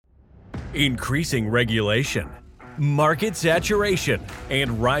Increasing regulation, market saturation,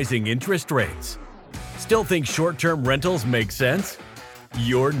 and rising interest rates. Still think short-term rentals make sense?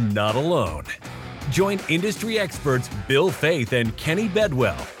 You're not alone. Join industry experts Bill Faith and Kenny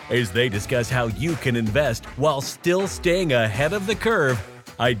Bedwell as they discuss how you can invest while still staying ahead of the curve,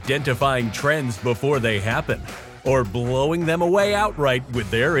 identifying trends before they happen, or blowing them away outright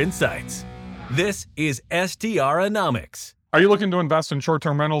with their insights. This is STRonomics. Are you looking to invest in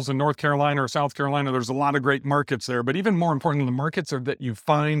short-term rentals in North Carolina or South Carolina? There's a lot of great markets there, but even more important, the markets are that you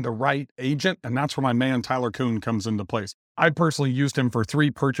find the right agent, and that's where my man Tyler Kuhn comes into place. I personally used him for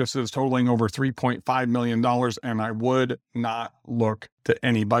 3 purchases totaling over $3.5 million, and I would not look to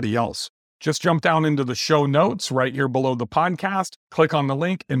anybody else. Just jump down into the show notes right here below the podcast, click on the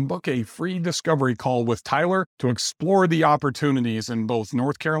link, and book a free discovery call with Tyler to explore the opportunities in both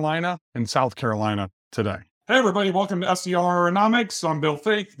North Carolina and South Carolina today. Hey everybody, welcome to STRonomics. I'm Bill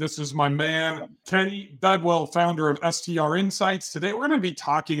Faith. This is my man, Kenny Bedwell, founder of STR Insights. Today we're going to be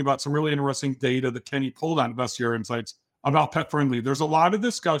talking about some really interesting data that Kenny pulled out of STR Insights about pet friendly. There's a lot of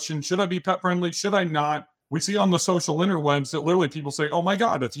discussion. Should I be pet friendly? Should I not? We see on the social interwebs that literally people say, oh my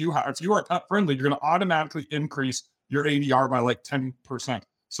God, if you are pet friendly, you're going to automatically increase your ADR by like 10%.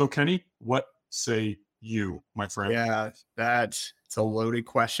 So Kenny, what say you, my friend? Yeah, it's a loaded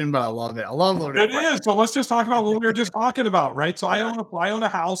question, but I love it. I love loaded It is. So let's just talk about what we were just talking about, right? So I own a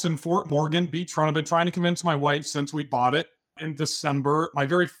house in Fort Morgan beachfront. I've been trying to convince my wife since we bought it in December. My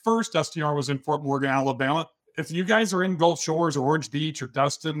very first STR was in Fort Morgan, Alabama. If you guys are in Gulf Shores or Orange Beach or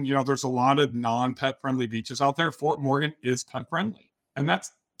Destin, there's a lot of non-pet friendly beaches out there. Fort Morgan is pet friendly. And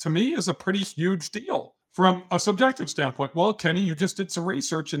that's, to me, is a pretty huge deal from a subjective standpoint. Well, Kenny, you just did some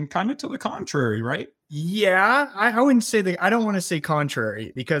research and kind of to the contrary, right? Yeah, I wouldn't say that. I don't want to say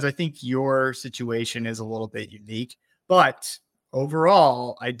contrary because I think your situation is a little bit unique. But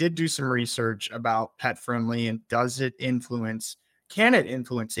overall, I did do some research about pet friendly and can it influence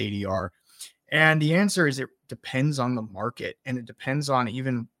ADR? And the answer is it depends on the market, and it depends on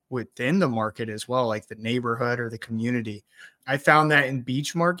even within the market as well, like the neighborhood or the community. I found that in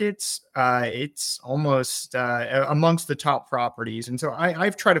beach markets, it's almost amongst the top properties. And so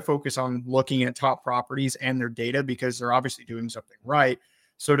I've tried to focus on looking at top properties and their data because they're obviously doing something right.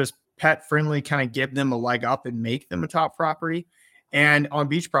 So does pet friendly kind of give them a leg up and make them a top property? And on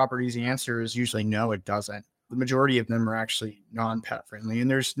beach properties, the answer is usually no, it doesn't. The majority of them are actually non-pet friendly,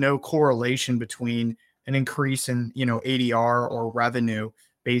 and there's no correlation between an increase in, ADR or revenue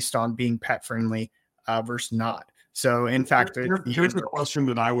based on being pet friendly versus not. So in fact, here's a question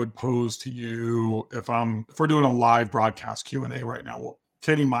that I would pose to you if we're doing a live broadcast Q&A right now. Well,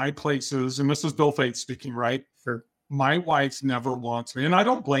 Kenny, my places, and this is Bill Faith speaking, right? Sure. My wife never wants me, and I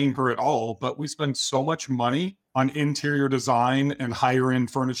don't blame her at all, but we spend so much money on interior design and higher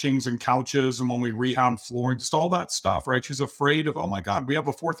end furnishings and couches. And when we rehab flooring, just all that stuff, right? She's afraid of, oh my God, we have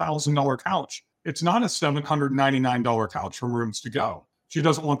a $4,000 couch. It's not a $799 couch from Rooms to Go. She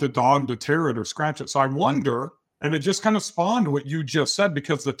doesn't want the dog to tear it or scratch it. So I wonder, and it just kind of spawned what you just said,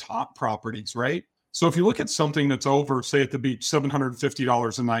 because the top properties, right? So if you look at something that's over, say at the beach,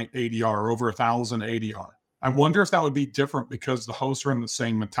 $750 a night ADR, over $1,000 ADR, I wonder if that would be different because the hosts are in the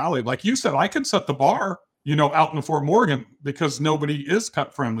same mentality. Like you said, I could set the bar, out in Fort Morgan because nobody is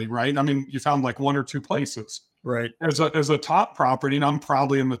pet friendly, right? I mean, you found like 1 or 2 places. Right. As a top property, and I'm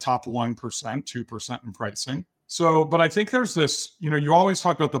probably in the top 1%, 2% in pricing. So, but I think there's this, you always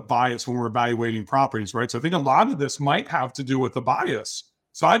talk about the bias when we're evaluating properties, right? So I think a lot of this might have to do with the bias.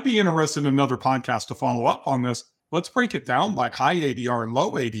 So I'd be interested in another podcast to follow up on this. Let's break it down like high ADR and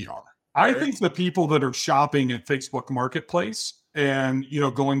low ADR. I think the people that are shopping at Facebook Marketplace and,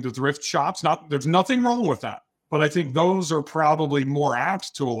 going to thrift shops, there's nothing wrong with that. But I think those are probably more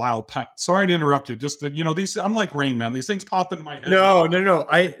apt to allow pets. Sorry to interrupt you. Just that, these, I'm like Rain Man. These things pop in my head. No.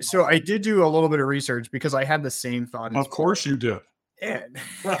 I did do a little bit of research because I had the same thought. Of course you did. And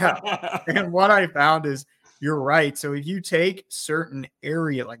what I found is you're right. So if you take certain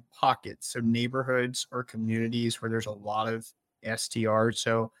area like pockets, so neighborhoods or communities where there's a lot of STRs.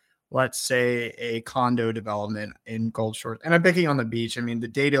 So let's say a condo development in Gulf Shores, and I'm picking on the beach. I mean, the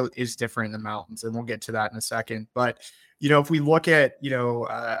data is different in the mountains, and we'll get to that in a second. But, if we look at,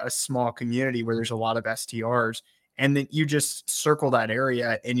 a small community where there's a lot of STRs, and then you just circle that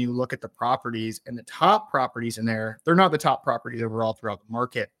area and you look at the properties and the top properties in there, they're not the top properties overall throughout the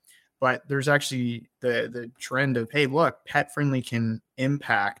market, but there's actually the trend of, hey, look, pet friendly can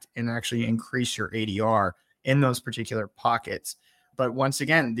impact and actually increase your ADR in those particular pockets. But once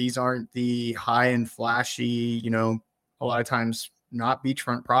again, these aren't the high and flashy, a lot of times not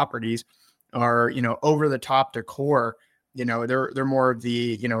beachfront properties are, over the top decor. They're more of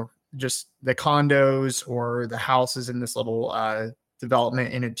the, just the condos or the houses in this little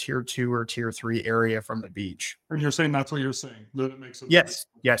development in a tier 2 or tier 3 area from the beach. And you're saying that's what you're saying, that it makes it. Yes.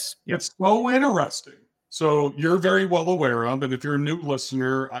 It's so interesting. So you're very well aware of, and if you're a new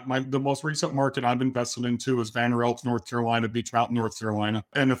listener, the most recent market I've invested into is Vanderbilt, North Carolina, Beach Mountain, North Carolina.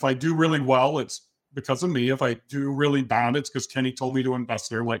 And if I do really well, it's because of me. If I do really bad, it's because Kenny told me to invest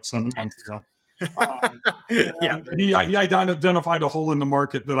there like 7 months ago. He identified a hole in the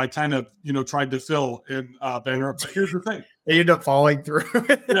market that I kind of, tried to fill in Vanderbilt. But here's the thing. They end up falling through.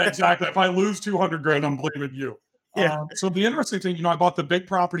 Yeah, exactly. If I lose 200 grand, I'm blaming you. Yeah. So the interesting thing, I bought the big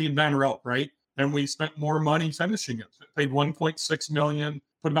property in Vanderbilt, right? And we spent more money finishing it. Paid $1.6 million,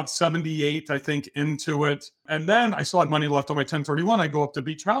 put about 78, I think, into it. And then I still had money left on my 1031. I go up to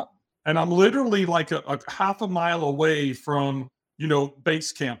Beach Mountain. And I'm literally like a half a mile away from,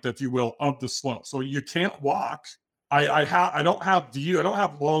 base camp, if you will, of the slope. So you can't walk. I don't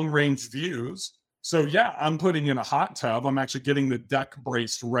have long range views. So yeah, I'm putting in a hot tub. I'm actually getting the deck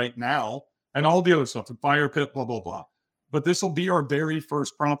braced right now and all the other stuff, the fire pit, blah, blah, blah. But this will be our very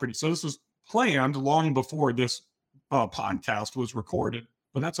first property. So this was planned long before this podcast was recorded,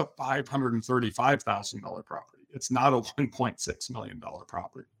 but that's a $535,000 property. It's not a $1.6 million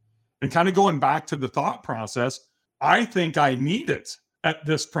property. And kind of going back to the thought process, I think I need it at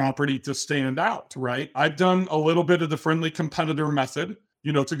this property to stand out, right? I've done a little bit of the friendly competitor method,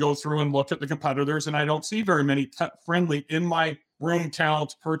 to go through and look at the competitors, and I don't see very many friendly in my room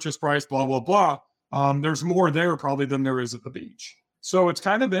count, purchase price, blah, blah, blah. There's more there probably than there is at the beach. So it's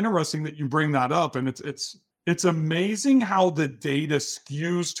kind of interesting that you bring that up, and it's amazing how the data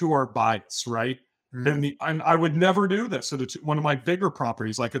skews to our bias, right? Mm-hmm. And I would never do this at one of my bigger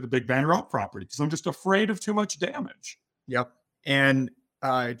properties, like at the big Vanderbilt property, because I'm just afraid of too much damage. Yep. And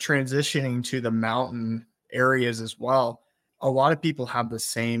transitioning to the mountain areas as well, a lot of people have the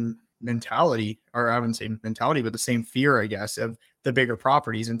same mentality, or I wouldn't say mentality, but the same fear, I guess, of the bigger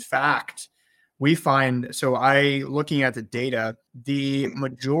properties. In fact, we find, looking at the data, the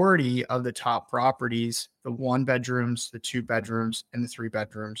majority of the top properties, the 1 bedrooms, the 2 bedrooms, and the 3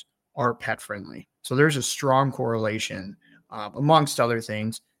 bedrooms are pet friendly. So there's a strong correlation, amongst other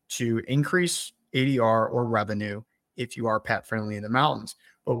things, to increase ADR or revenue if you are pet friendly in the mountains.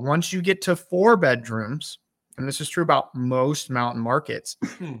 But once you get to 4 bedrooms, and this is true about most mountain markets,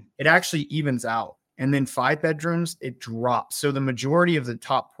 it actually evens out. And then 5 bedrooms, it drops. So the majority of the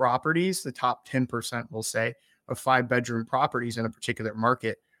top properties, the top 10%, we'll say, of 5 bedroom properties in a particular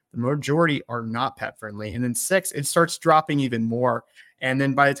market, the majority are not pet friendly. And then 6, it starts dropping even more. And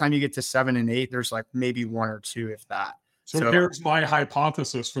then by the time you get to 7 and 8, there's like maybe 1 or 2, if that. So here's my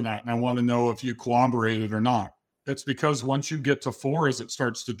hypothesis for that. And I want to know if you corroborate it or not. It's because once you get to 4, as it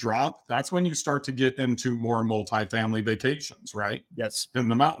starts to drop, that's when you start to get into more multifamily vacations, right? Yes. In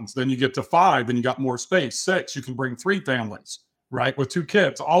the mountains. Then you get to 5 and you got more space. 6, you can bring 3 families, right? With 2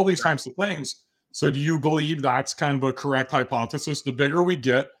 kids, all these types of things. So do you believe that's kind of a correct hypothesis? The bigger we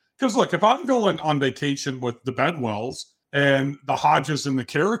get, because look, if I'm going on vacation with the Bedwells and the Hodges and the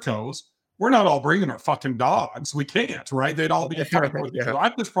Caricos, we're not all bringing our fucking dogs. We can't, right? They'd all be affected with each other. I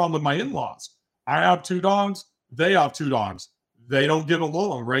have this problem with my in-laws. I have 2 dogs. They have 2 dogs. They don't get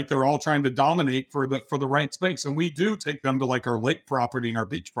along, right? They're all trying to dominate for the right space. And we do take them to like our lake property and our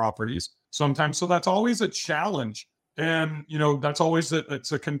beach properties sometimes. So that's always a challenge. And, that's always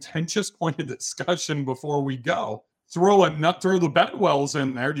it's a contentious point of discussion before we go. Throw the Bedwells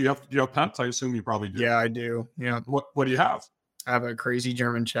in there. Do you have pets? I assume you probably do. Yeah, I do. Yeah. What do you have? I have a crazy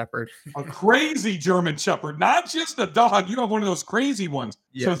German Shepherd. A crazy German Shepherd, not just a dog. You have one of those crazy ones.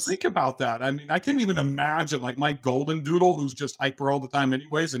 Yes. So think about that. I mean, I can't even imagine like my golden doodle, who's just hyper all the time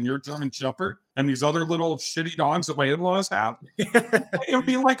anyways, and your German Shepherd, and these other little shitty dogs that my in-laws have. It would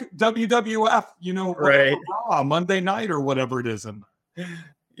be like WWF, right? Monday night or whatever it is.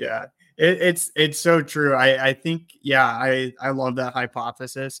 Yeah, it's so true. I think, I love that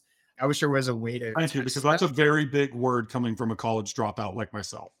hypothesis. I wish there was a way to. Thank you, because that's a very big word coming from a college dropout like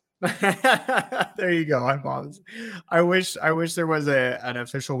myself. There you go. I wish there was an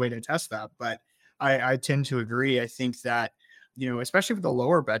official way to test that, but I tend to agree. I think that, especially with the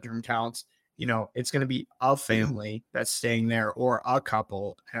lower bedroom counts, it's going to be a family that's staying there or a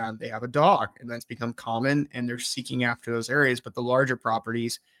couple and they have a dog, and that's become common and they're seeking after those areas. But the larger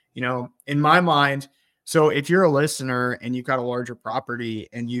properties, in my mind, so if you're a listener and you've got a larger property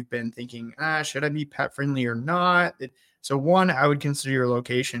and you've been thinking, should I be pet friendly or not? So 1, I would consider your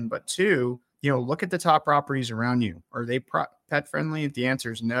location, but 2, look at the top properties around you. Are they pet friendly? If the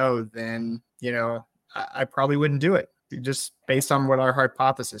answer is no, then, I probably wouldn't do it, just based on what our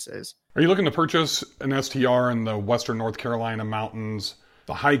hypothesis is. Are you looking to purchase an STR in the Western North Carolina mountains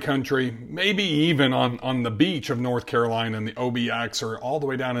the high country, maybe even on the beach of North Carolina and the OBX, or all the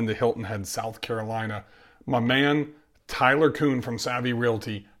way down into Hilton Head, South Carolina, my man, Tyler Kuhn from Savvy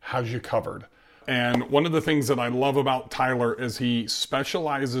Realty has you covered. And one of the things that I love about Tyler is he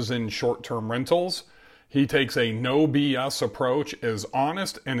specializes in short-term rentals. He takes a no BS approach, is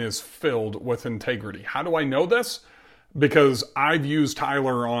honest, and is filled with integrity. How do I know this? Because I've used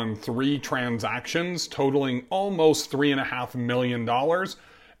Tyler on 3 transactions totaling almost $3.5 million,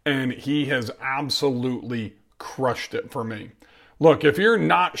 and he has absolutely crushed it for me. Look, if you're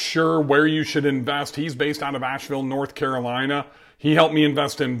not sure where you should invest, he's based out of Asheville, North Carolina. He helped me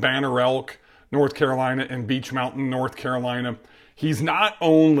invest in Banner Elk, North Carolina, and Beech Mountain, North Carolina. He's not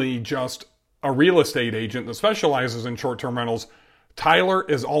only just a real estate agent that specializes in short-term rentals. Tyler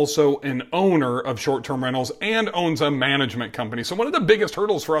is also an owner of short-term rentals and owns a management company. So one of the biggest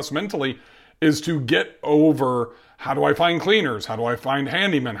hurdles for us mentally is to get over, how do I find cleaners? How do I find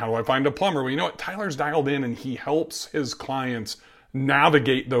handymen? How do I find a plumber? Well, you know what? Tyler's dialed in and he helps his clients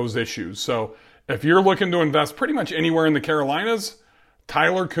navigate those issues. So if you're looking to invest pretty much anywhere in the Carolinas,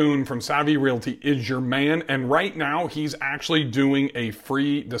 Tyler Kuhn from Savvy Realty is your man. And right now he's actually doing a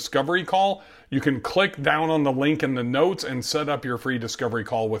free discovery call. You can click down on the link in the notes and set up your free discovery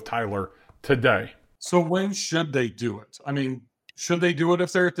call with Tyler today. So when should they do it? I mean, should they do it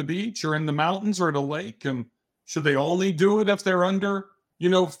if they're at the beach or in the mountains or at a lake? And should they only do it if they're under,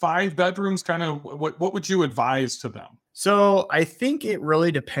 5 bedrooms? Kind of what would you advise to them? So I think it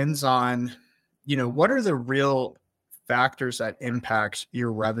really depends on, what are the real factors that impact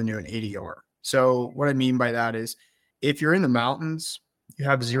your revenue and ADR. So what I mean by that is, if you're in the mountains, you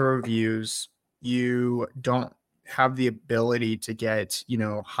have 0 views, you don't have the ability to get,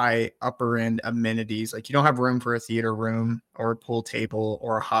 high upper end amenities. Like you don't have room for a theater room or a pool table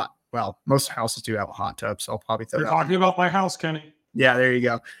or most houses do have a hot tub. So I'll probably throw You're talking about my house, Kenny. Yeah, there you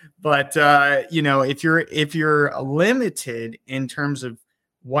go. But, if you're limited in terms of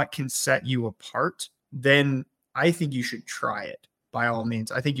what can set you apart, then I think you should try it by all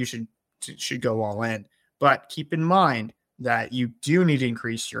means. I think you should go all in, but keep in mind that you do need to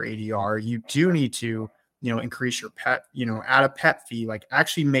increase your ADR. You do need to, increase your pet, add a pet fee, like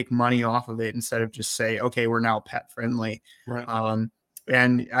actually make money off of it instead of just say, okay, we're now pet friendly. Right.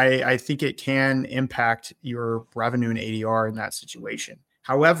 And I think it can impact your revenue and ADR in that situation.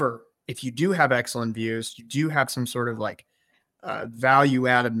 However, if you do have excellent views, you do have some sort of like value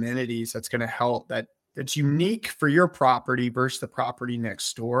add amenities that's going to help that's unique for your property versus the property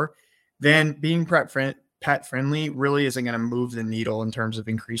next door, then being pet friendly really isn't going to move the needle in terms of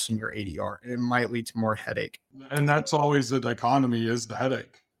increasing your ADR. It might lead to more headache. And that's always the dichotomy, is the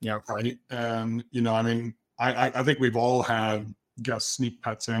headache. Yeah. Right. And, I think we've all had guests sneak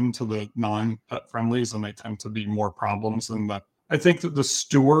pets into the non-pet friendlies, and they tend to be more problems than that. I think that the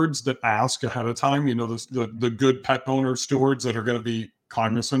stewards that ask ahead of time, the good pet owner stewards that are going to be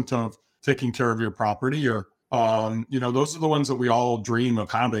cognizant of taking care of your property, or, those are the ones that we all dream of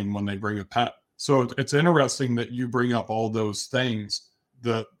having when they bring a pet. So it's interesting that you bring up all those things.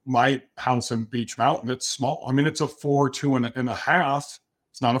 My house in Beech Mountain, it's small. I mean, it's a 4.2.5.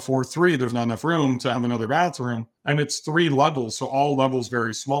 It's not a 4.3. There's not enough room to have another bathroom. And it's 3 levels. So all levels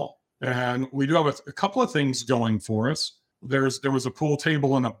very small. And we do have a couple of things going for us. There was a pool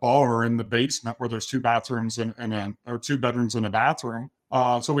table and a bar in the basement where there's 2 bathrooms or 2 bedrooms and a bathroom.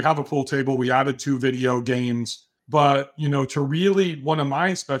 So we have a pool table. We added 2 video games. But, to really, one of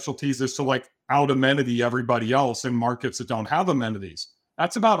my specialties is to like out amenity everybody else in markets that don't have amenities.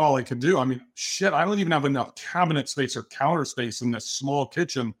 That's about all I can do. I mean, shit, I don't even have enough cabinet space or counter space in this small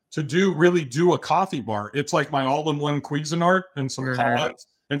kitchen to really do a coffee bar. It's like my all-in-one Cuisinart and some pots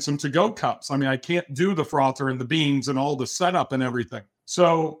and some to-go cups. I mean, I can't do the frother and the beans and all the setup and everything.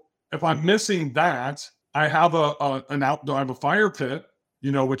 So if I'm missing that, I have an outdoor, I have a fire pit,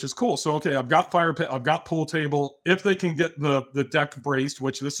 which is cool. So, okay, I've got fire pit, I've got pool table. If they can get the deck braced,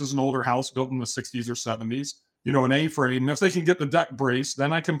 which this is an older house built in the 60s or 70s, an A-frame. And if they can get the deck braced,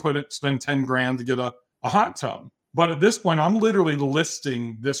 then I can spend $10,000 to get a hot tub. But at this point, I'm literally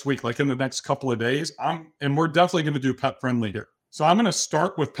listing this week, like in the next couple of days, and we're definitely going to do pet friendly here. So I'm going to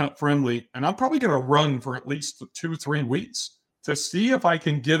start with pet friendly, and I'm probably going to run for at least 2-3 weeks to see if I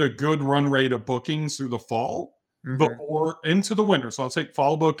can get a good run rate of bookings through the fall before into the winter. So I'll take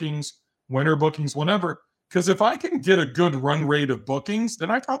fall bookings, winter bookings, whatever. Because if I can get a good run rate of bookings, then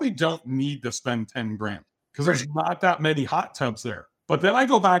I probably don't need to spend $10,000. Because there's not that many hot tubs there. But then I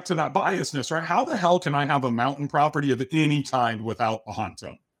go back to that biasness, right? How the hell can I have a mountain property of any kind without a hot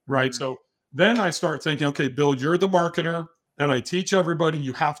tub, right? So then I start thinking, okay, Bill, you're the marketer, and I teach everybody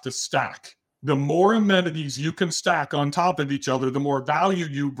you have to stack. the more amenities you can stack on top of each other, the more value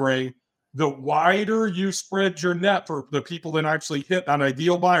you bring, the wider you spread your net for the people that actually hit that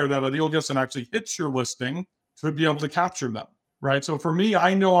ideal buyer, that ideal guest, and actually hits your listing to be able to capture them, right? So for me,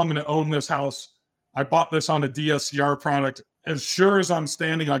 I know I'm going to own this house. I bought this on a DSCR product. As sure as I'm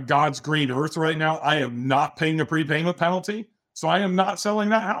standing on God's green earth right now, I am not paying a prepayment penalty. So I am not selling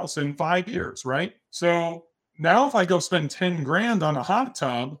that house in 5 years, right? So now if I go spend 10 grand on a hot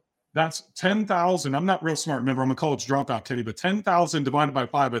tub, that's 10,000. I'm not real smart. Remember, I'm a college dropout, Kenny, but 10,000 divided by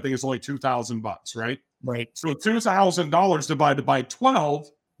 5, I think it's only $2,000, right? Right. So $2,000 divided by 12,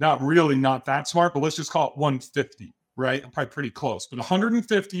 not that smart, but let's just call it 150, right? I'm probably pretty close, but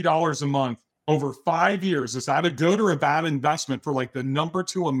 $150 a month over 5 years. Is that a good or a bad investment for like the number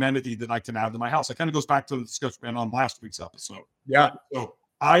 2 amenity that I can add to my house? It kind of goes back to the discussion on last week's episode. Yeah. So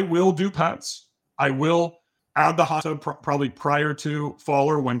I will do pets. I will add the hot tub probably prior to fall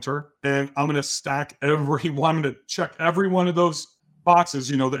or winter. And I'm going to stack I'm going to check every one of those boxes,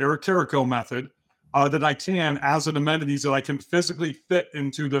 the Eric Carrico method, that I can as an amenities that I can physically fit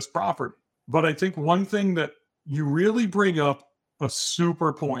into this property. But I think one thing that you really bring up a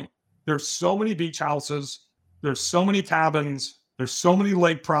super point. There's so many beach houses. There's so many cabins. There's so many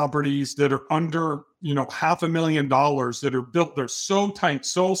lake properties that are under, $500,000 that are built. They're so tight,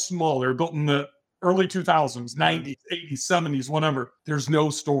 so small. They're built in the early 2000s, 90s, 80s, 70s, whatever. There's no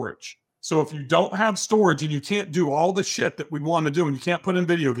storage. So if you don't have storage and you can't do all the shit that we want to do, and you can't put in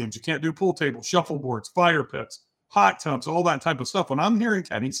video games, you can't do pool tables, shuffleboards, fire pits, hot tubs, all that type of stuff. What I'm hearing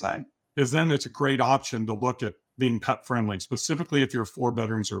Kenny say is then it's a great option to look at being pet friendly, specifically if you're 4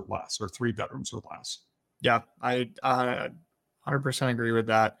 bedrooms or less or 3 bedrooms or less. Yeah, I 100% agree with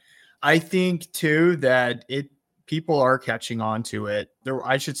that. I think too that people are catching on to it.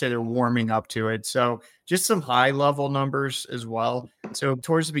 I should say they're warming up to it. So just some high level numbers as well. So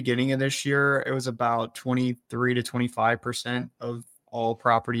towards the beginning of this year, it was about 23 to 25% of all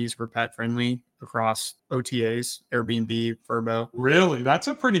properties were pet friendly across OTAs, Airbnb, Vrbo. Really? That's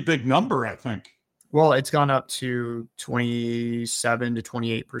a pretty big number, I think. Well, it's gone up to 27 to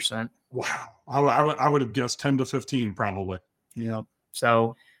 28%. Wow. I would have guessed 10 to 15 probably. Yeah.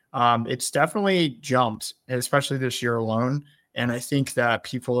 So it's definitely jumped, especially this year alone. And I think that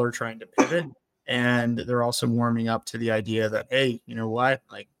people are trying to pivot, and they're also warming up to the idea that, hey, you know what?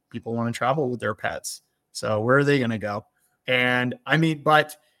 Like, people want to travel with their pets. So where are they going to go? And I mean,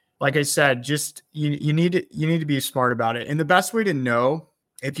 but like I said, just you need to be smart about it. And the best way to know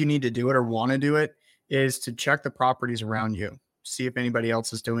if you need to do it or want to do it is to check the properties around you, see if anybody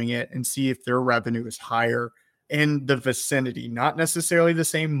else is doing it, and see if their revenue is higher in the vicinity, not necessarily the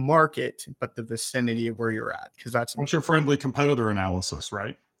same market, but the vicinity of where you're at. Because that's your friendly competitor analysis,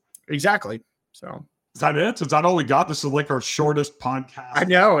 right? Exactly. So is that it? Is that all we got? This is like our shortest podcast. I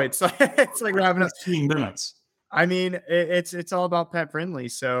know it's like we're having 15 minutes. I mean, it's all about pet friendly.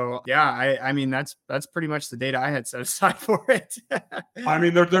 So yeah, I mean, that's pretty much the data I had set aside for it. I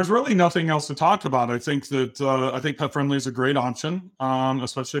mean, there's really nothing else to talk about. I think that pet friendly is a great option,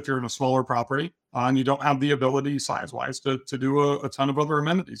 especially if you're in a smaller property and you don't have the ability size wise to do a ton of other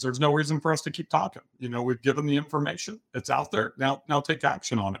amenities. There's no reason for us to keep talking. We've given the information. It's out there. Now take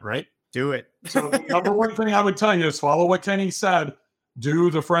action on it, right? Do it. So the number one thing I would tell you is follow what Kenny said.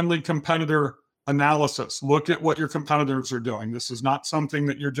 Do the friendly competitor analysis. Look at what your competitors are doing. This is not something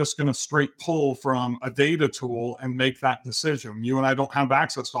that you're just going to straight pull from a data tool and make that decision. You and I don't have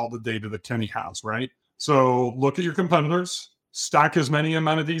access to all the data that Kenny has, right? So look at your competitors, stack as many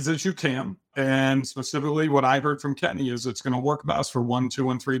amenities as you can. And specifically what I heard from Kenny is it's going to work best for 1, 2,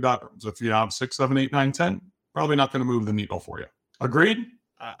 and 3 bedrooms. If you have 6, 7, 8, 9, 10, probably not going to move the needle for you. Agreed?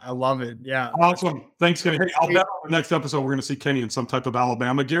 I love it. Yeah. Awesome. Thanks, Kenny. Hey, I'll bet on the next episode, we're going to see Kenny in some type of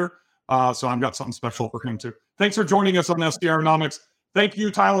Alabama gear. So I've got something special for him too. Thanks for joining us on STRonomics. Thank you,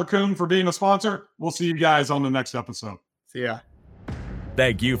 Tyler Kuhn, for being a sponsor. We'll see you guys on the next episode. See ya.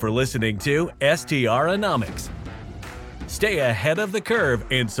 Thank you for listening to STRonomics. Stay ahead of the curve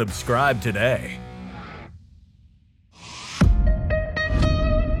and subscribe today.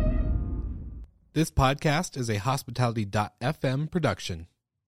 This podcast is a Hospitality.fm production.